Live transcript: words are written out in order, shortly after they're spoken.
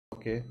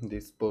Okay,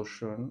 this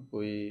portion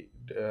we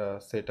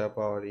set up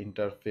our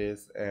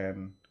interface uh,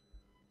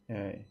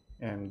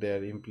 and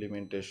their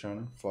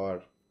implementation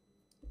for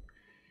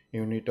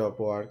unit of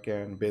work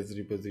and base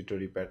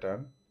repository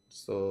pattern.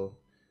 So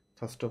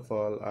first of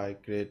all, I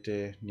create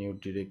a new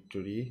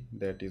directory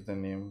that is the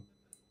name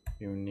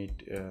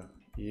unit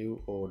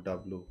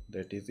UOW,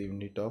 that is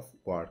unit of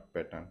work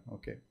pattern.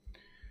 Okay,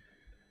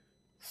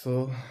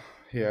 so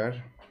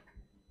here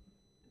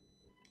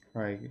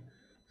I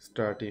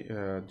start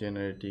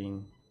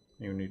generating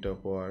unit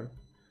of work,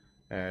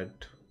 add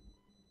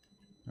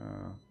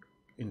uh,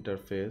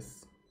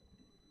 interface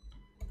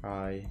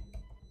I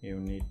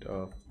unit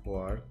of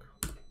work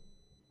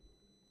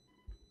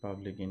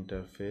public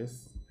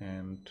interface,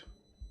 and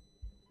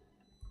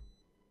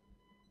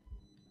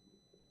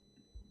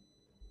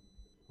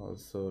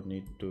also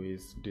need to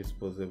is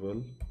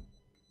disposable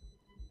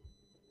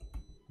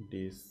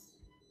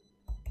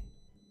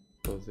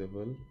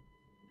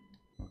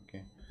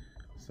okay,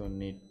 so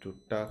need to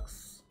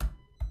tux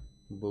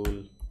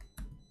bool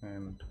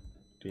and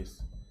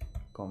this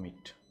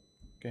commit.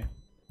 Okay,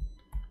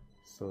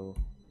 so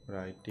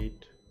write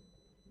it,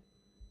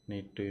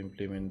 need to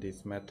implement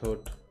this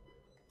method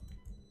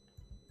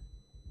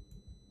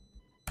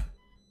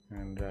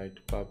and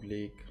write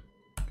public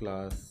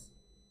class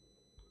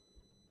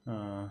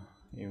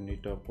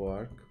unit of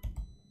work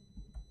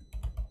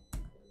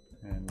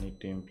and need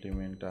to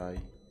implement I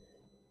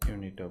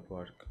unit of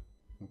work.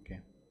 Okay,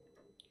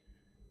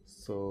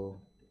 so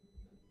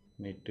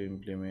need to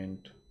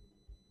implement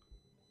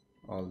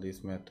all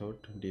this method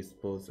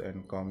dispose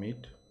and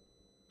commit.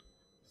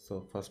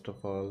 So first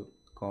of all,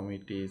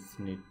 commit is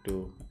need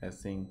to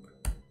async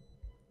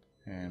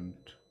and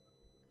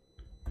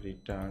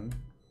return.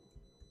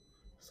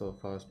 So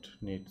first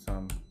need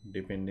some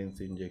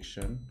dependency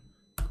injection,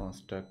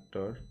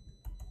 constructor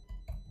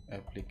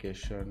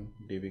application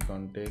db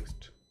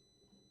context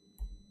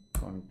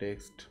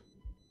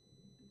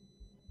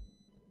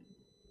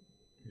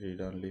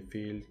read only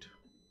field,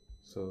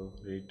 so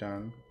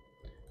return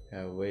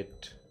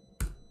await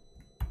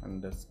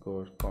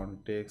underscore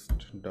context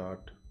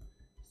dot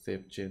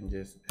save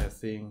changes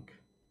async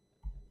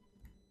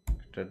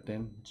greater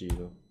than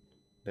 0.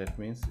 That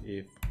means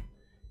if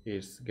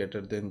it's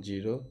greater than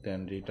 0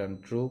 then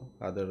return true,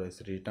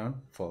 otherwise return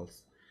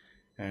false.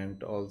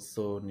 And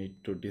also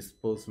need to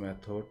dispose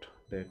method,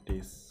 that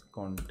is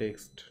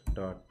context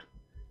dot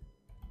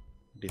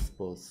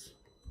dispose.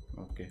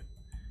 Okay,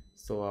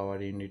 so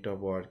our unit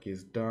of work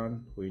is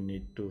done. We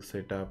need to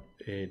set up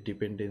a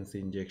dependency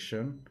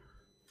injection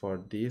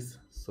for this.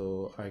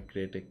 So I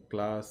create a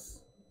class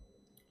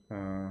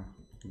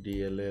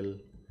dll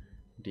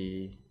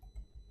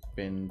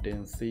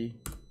dependency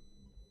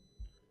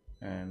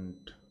and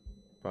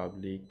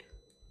public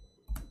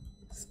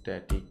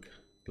static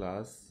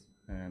class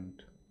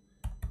and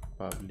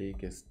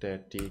public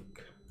static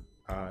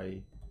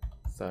I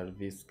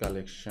service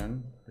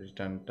collection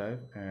return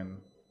type and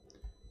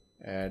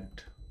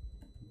add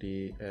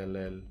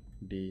dll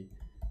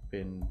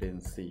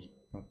dependency.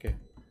 Okay,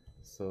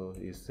 so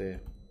it's a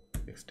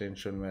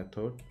extension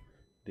method,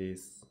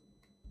 this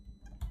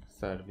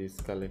service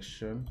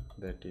collection,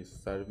 that is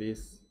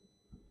service,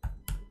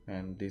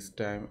 and this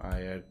time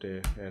I add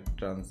a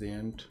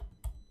transient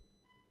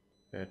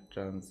add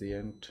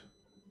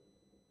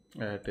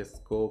a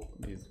scope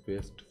is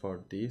best for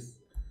this,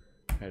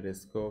 add a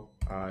scope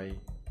I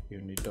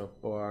unit of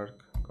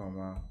work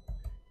comma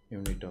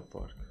unit of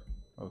work.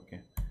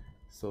 Okay,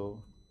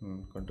 so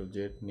Ctrl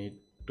Z, need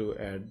to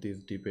add this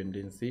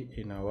dependency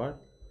in our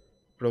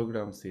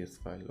program CS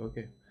file.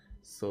 Okay,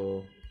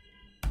 so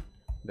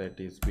that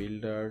is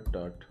builder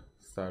dot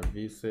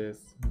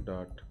services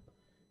dot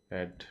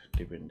add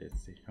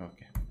dependency.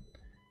 Okay,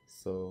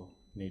 so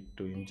need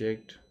to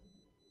inject,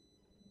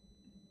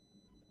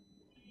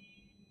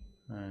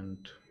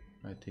 and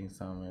I think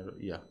some error,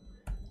 yeah,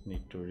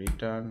 need to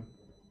return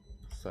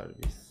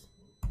service.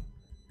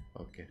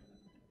 Okay,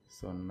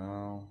 so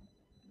now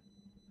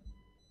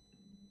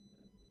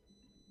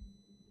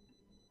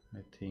I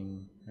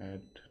think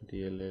add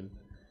dll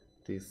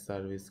this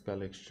service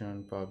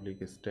collection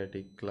public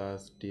static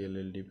class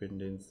dll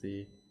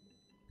dependency.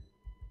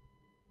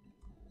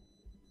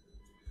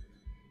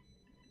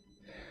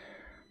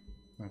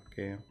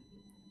 Okay,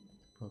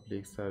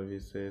 public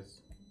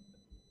services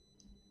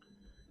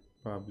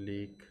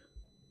public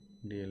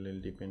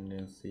dll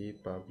dependency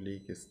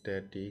public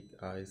static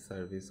I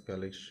service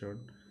collection,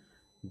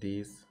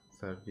 this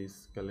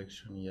service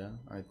collection, yeah,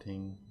 I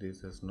think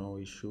this has no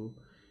issue,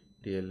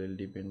 dll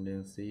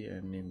dependency,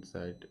 and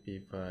inside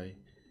if I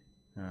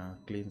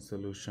clean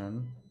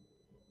solution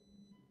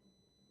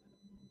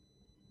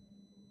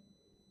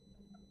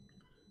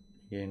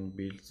again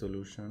build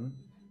solution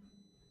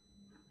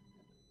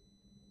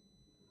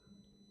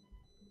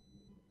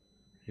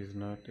is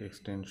not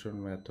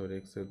extension method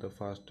except the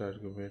first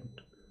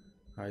argument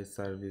I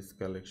service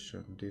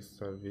collection, this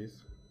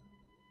service,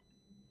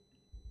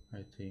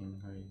 I think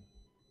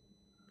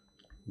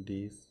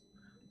this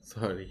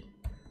sorry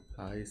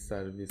I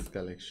service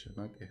collection.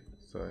 Okay,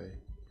 so I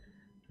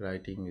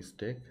writing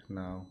mistake.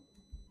 Now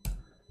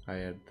I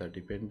add the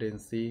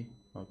dependency.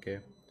 Okay,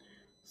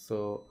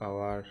 so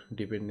our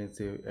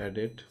dependency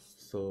added.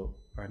 So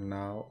and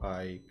now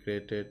I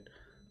created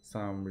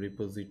some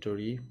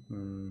repository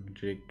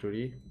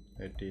directory,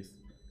 that is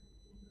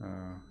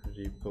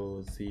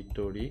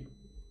repository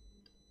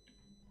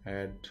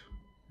add,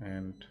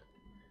 and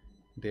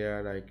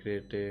there I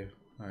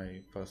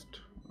first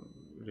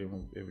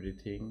remove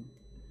everything,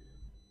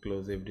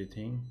 close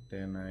everything,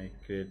 then I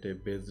create a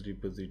base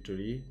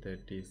repository,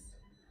 that is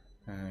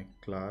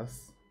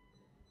class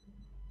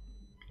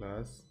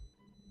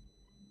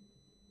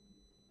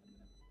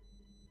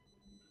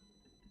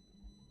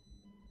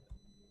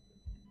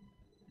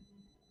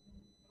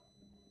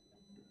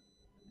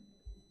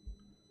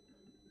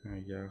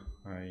yeah,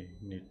 I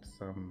need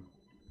some.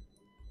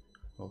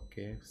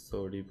 Okay,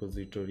 so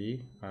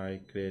repository I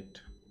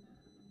create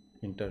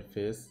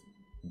interface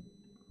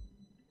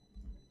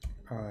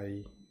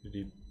I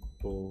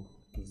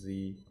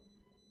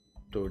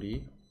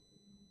repository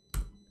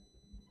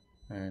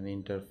and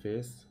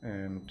interface,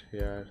 and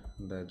here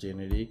the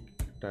generic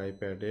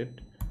type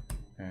added,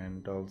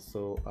 and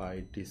also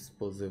I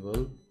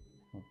disposable.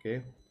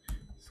 Okay,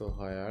 so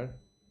here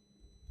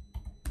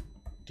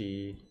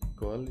t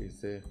equal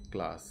is a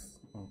class.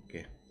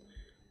 Okay,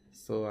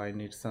 so I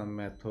need some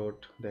method,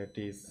 that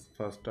is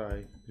first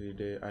I read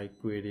a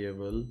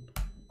iQueryable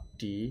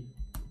t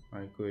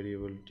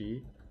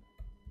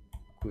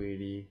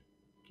query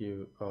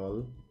give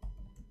all,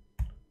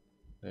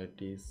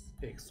 that is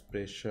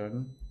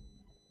expression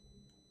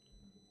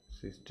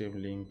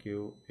system link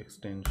you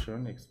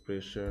extension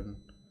expression,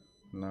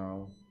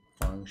 now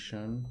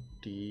function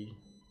t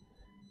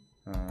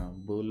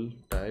bool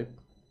type,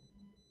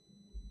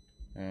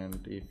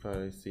 and if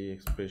I see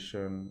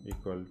expression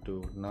equal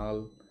to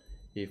null,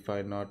 if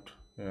I not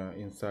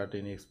insert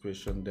any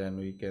expression, then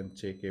we can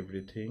check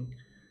everything.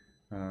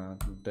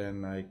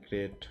 Then I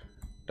create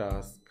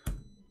task,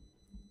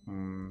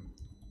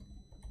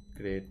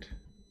 create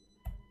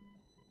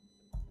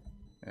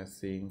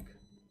async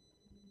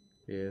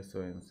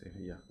async,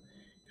 yeah,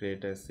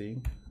 create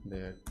async.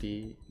 There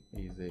t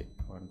is a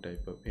one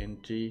type of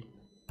entry,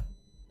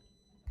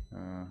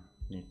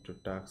 need to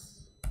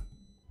task.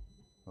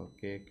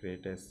 Okay,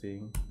 create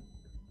async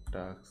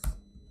task,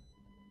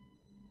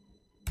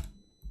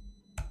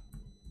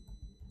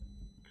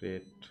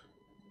 create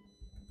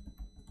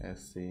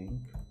async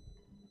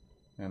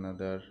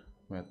another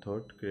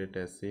method, create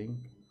async,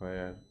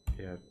 where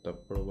you have to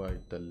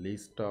provide the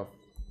list of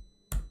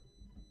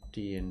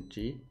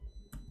tnt.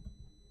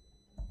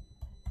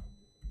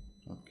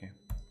 Okay,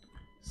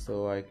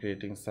 so I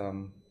creating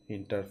some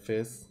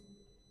interface,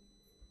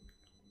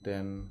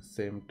 then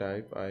same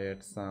type I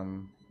add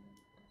some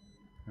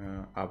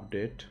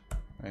update,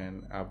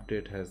 and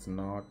update has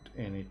not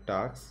any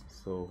tags,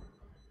 so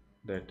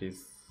that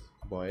is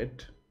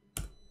void,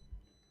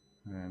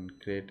 and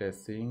create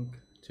async,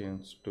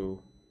 change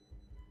to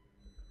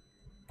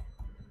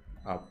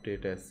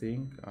update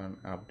async and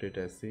update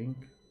async.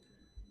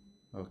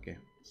 Okay,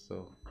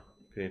 so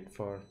create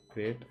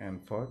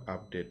and for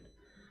update.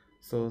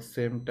 So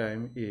same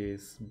time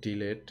is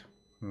delete,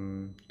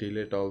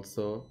 delete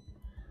also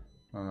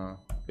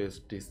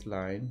paste this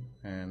line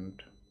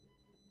and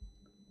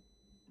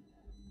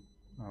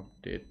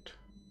update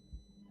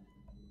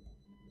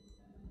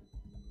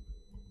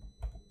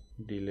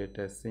delete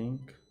async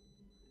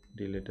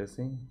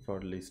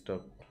for list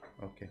of.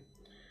 Okay,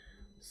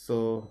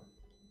 so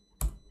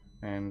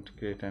and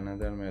create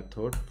another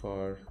method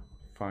for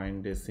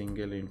find a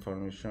single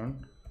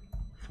information,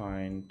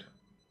 find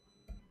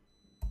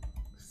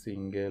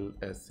single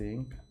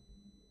async,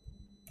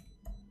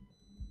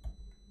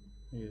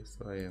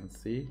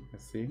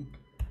 async,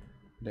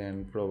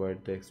 then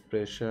provide the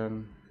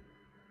expression,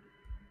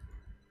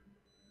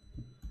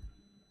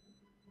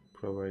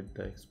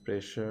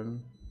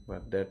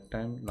 but that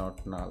time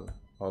not null,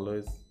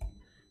 always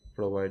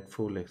provide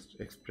full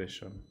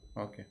expression.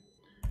 Okay,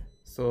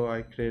 so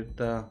I create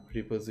the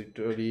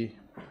repository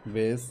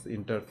base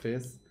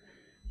interface.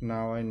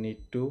 Now I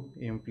need to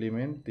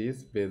implement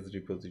this base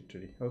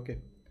repository. Okay,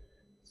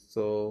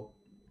 so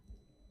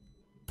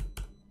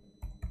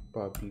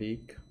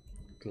public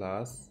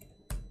class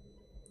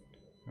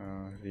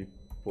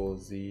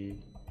repository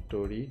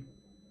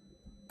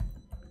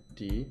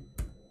t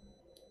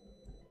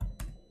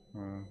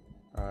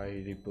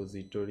I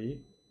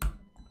repository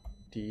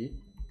t,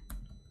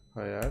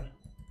 where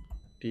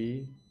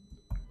t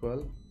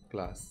equal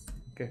class.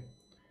 Okay,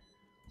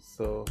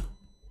 so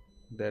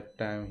that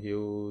time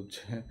huge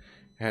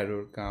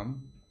error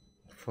come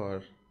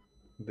for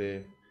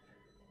the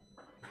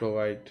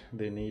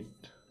need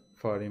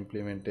for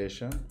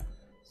implementation.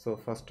 So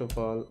first of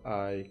all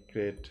I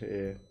create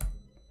a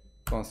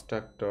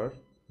constructor,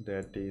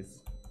 that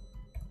is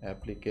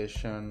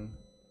application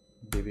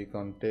db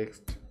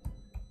context,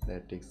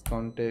 that is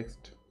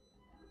context,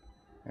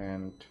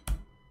 and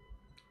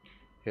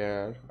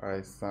here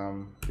I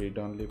some read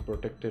only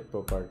protected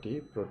property,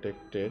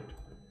 protected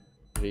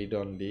read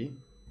only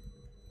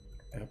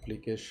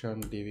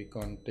application db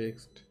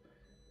context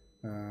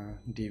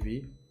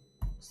dv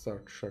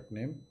short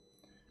name.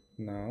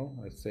 Now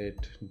I set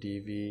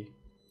dv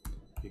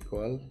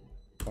equal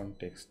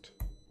context,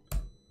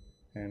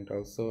 and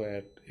also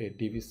add a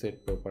dv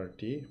set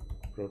property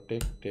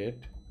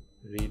protected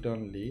read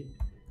only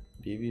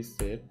dv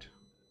set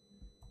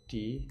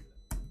t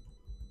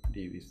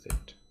dv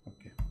set.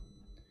 Okay,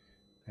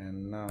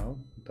 and now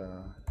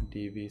the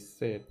dv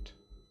set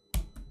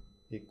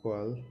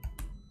equal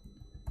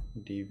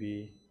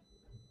dv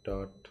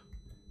dot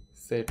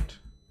set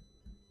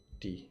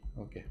t.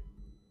 Okay,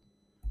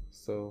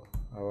 so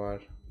our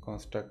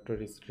constructor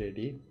is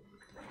ready.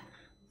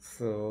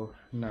 So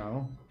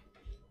now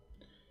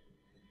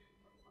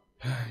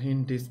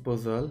in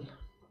disposal,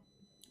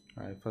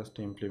 I first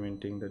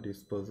implementing the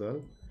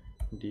disposal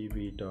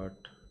dv dot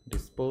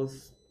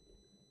dispose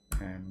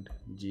and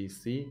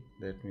gc,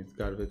 that means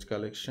garbage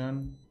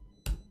collection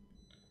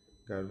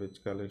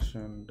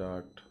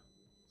dot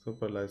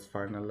supervise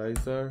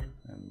finalizer,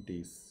 and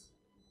this.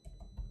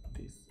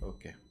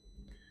 Okay,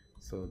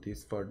 so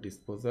this for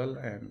disposal,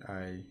 and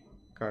I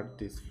cut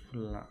this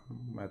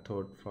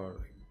method for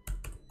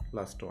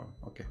last one.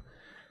 Okay,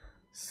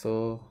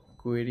 so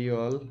query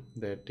all,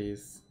 that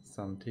is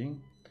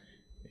something.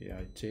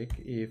 I check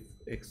if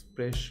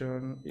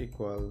expression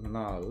equal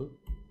null,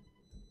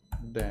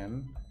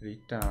 then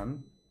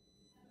return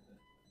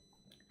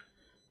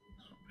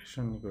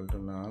expression equal to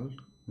null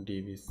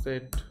dv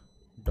set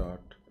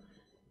dot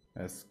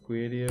as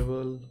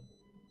queryable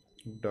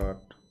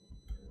dot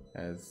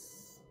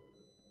as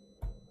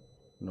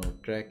no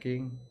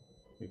tracking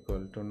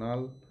equal to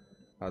null,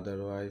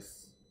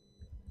 otherwise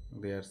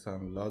there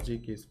some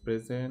logic is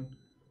present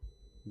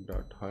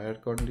dot where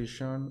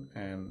condition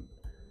and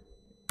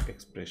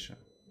expression.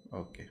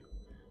 Okay,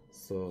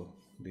 so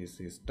this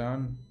is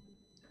done.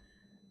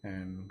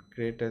 And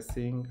create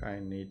async, I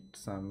need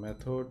some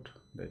method,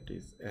 that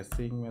is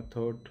async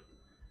method,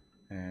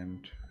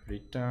 and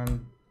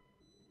return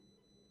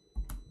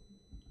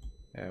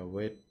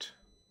await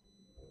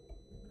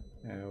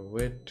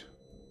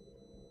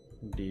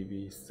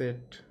dv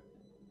set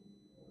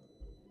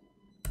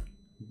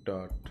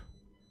dot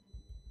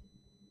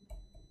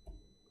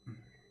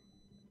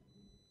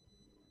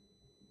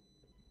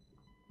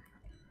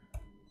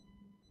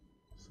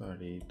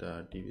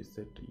the dv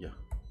set,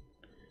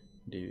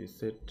 dv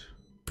set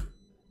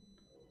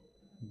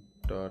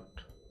dot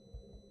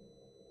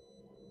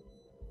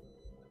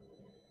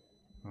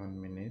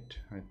 1 minute,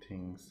 I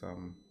think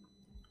some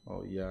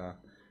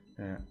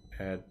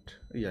add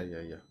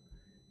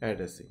add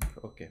async.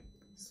 Okay,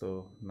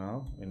 so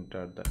now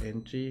enter the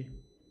entry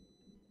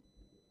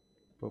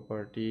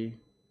property,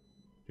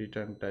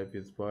 return type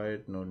is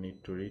void, no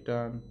need to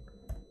return,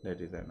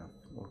 that is enough.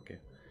 Okay,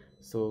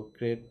 so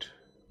create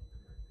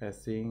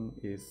async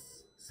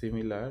is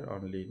similar,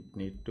 only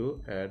need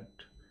to add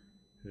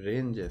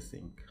range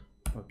async.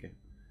 Okay,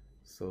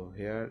 so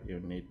here you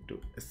need to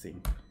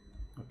async.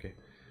 Okay,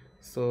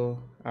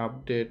 so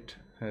update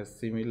has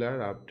similar,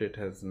 update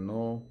has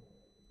no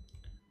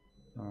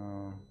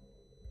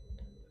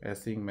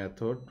async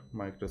method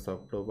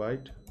Microsoft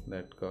provide,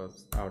 that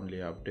cause only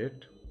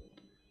update,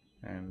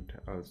 and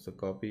also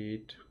copy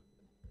it,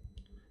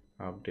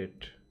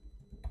 update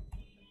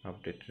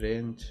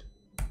range.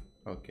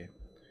 Okay,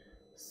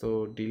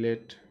 so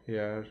delete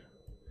here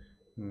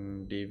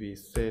dv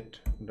set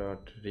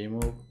dot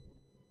remove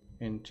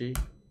entry,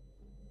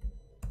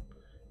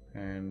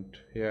 and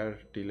here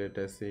delete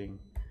async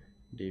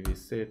dv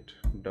set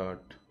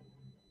dot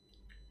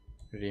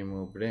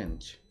remove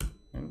range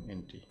and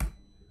entry.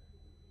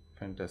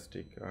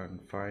 Fantastic.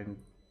 And find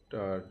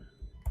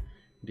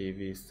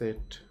dv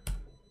set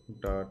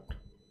dot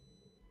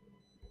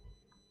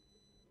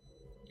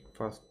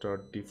first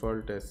dot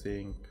default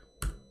async,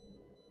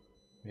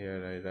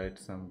 here I write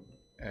some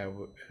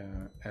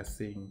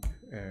async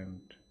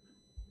and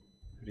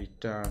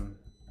return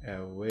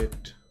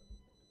await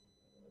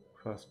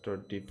first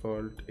dot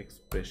default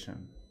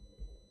expression.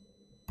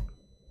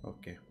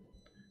 Okay,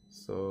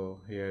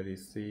 so here you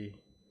see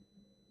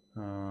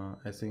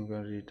async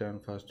return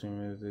first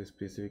image the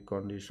specific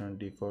condition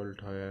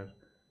default, where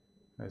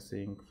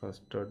async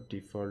first dot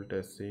default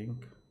async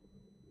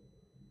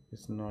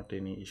is not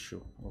any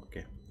issue.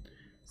 Okay,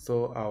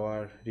 so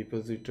our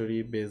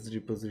repository, base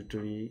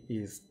repository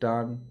is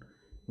done.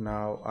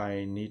 Now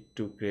I need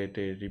to create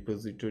a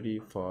repository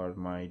for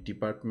my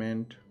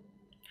department,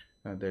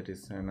 that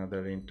is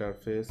another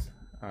interface.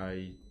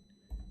 I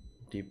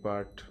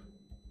department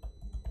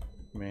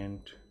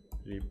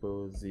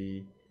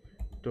repository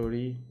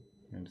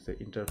and say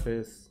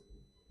interface.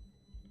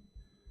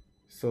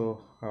 So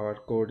our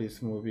code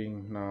is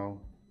moving now.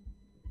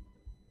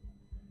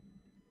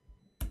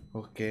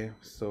 Okay,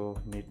 so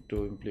need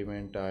to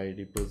implement I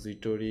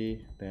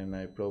repository, then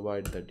I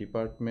provide the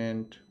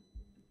department.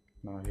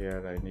 Now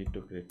here I need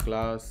to create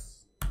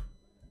class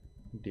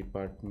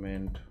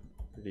department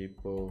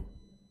repository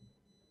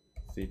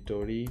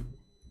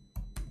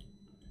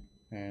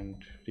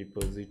and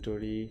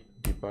repository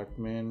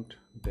department,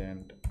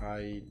 then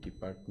I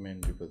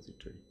department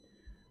repository.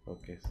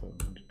 Okay, so I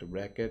need to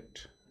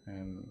bracket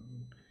and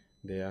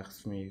they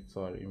asked me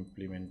for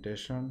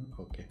implementation.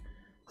 Okay,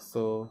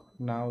 so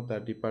now the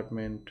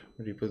department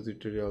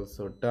repository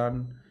also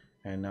done,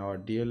 and our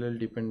DLL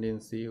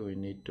dependency we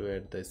need to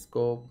add the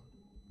scope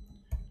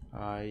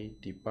I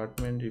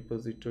department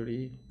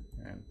repository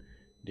and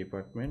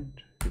department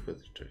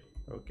repository.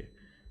 Okay,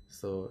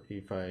 so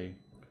if I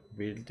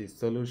build this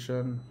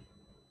solution,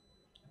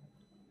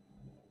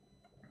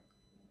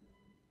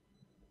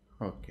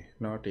 okay,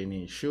 not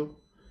any issue.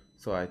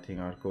 So I think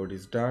our code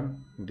is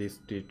done. This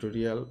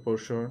tutorial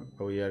portion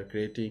we are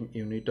creating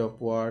unit of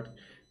work,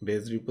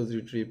 base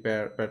repository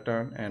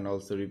pattern, and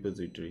also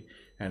repository.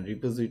 And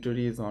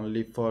repository is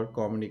only for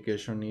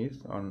communication is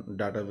on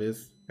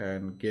database,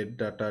 and get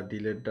data,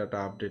 delete data,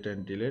 update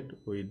and delete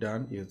we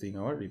done using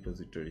our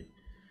repository.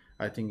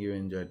 I think you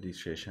enjoyed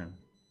this session.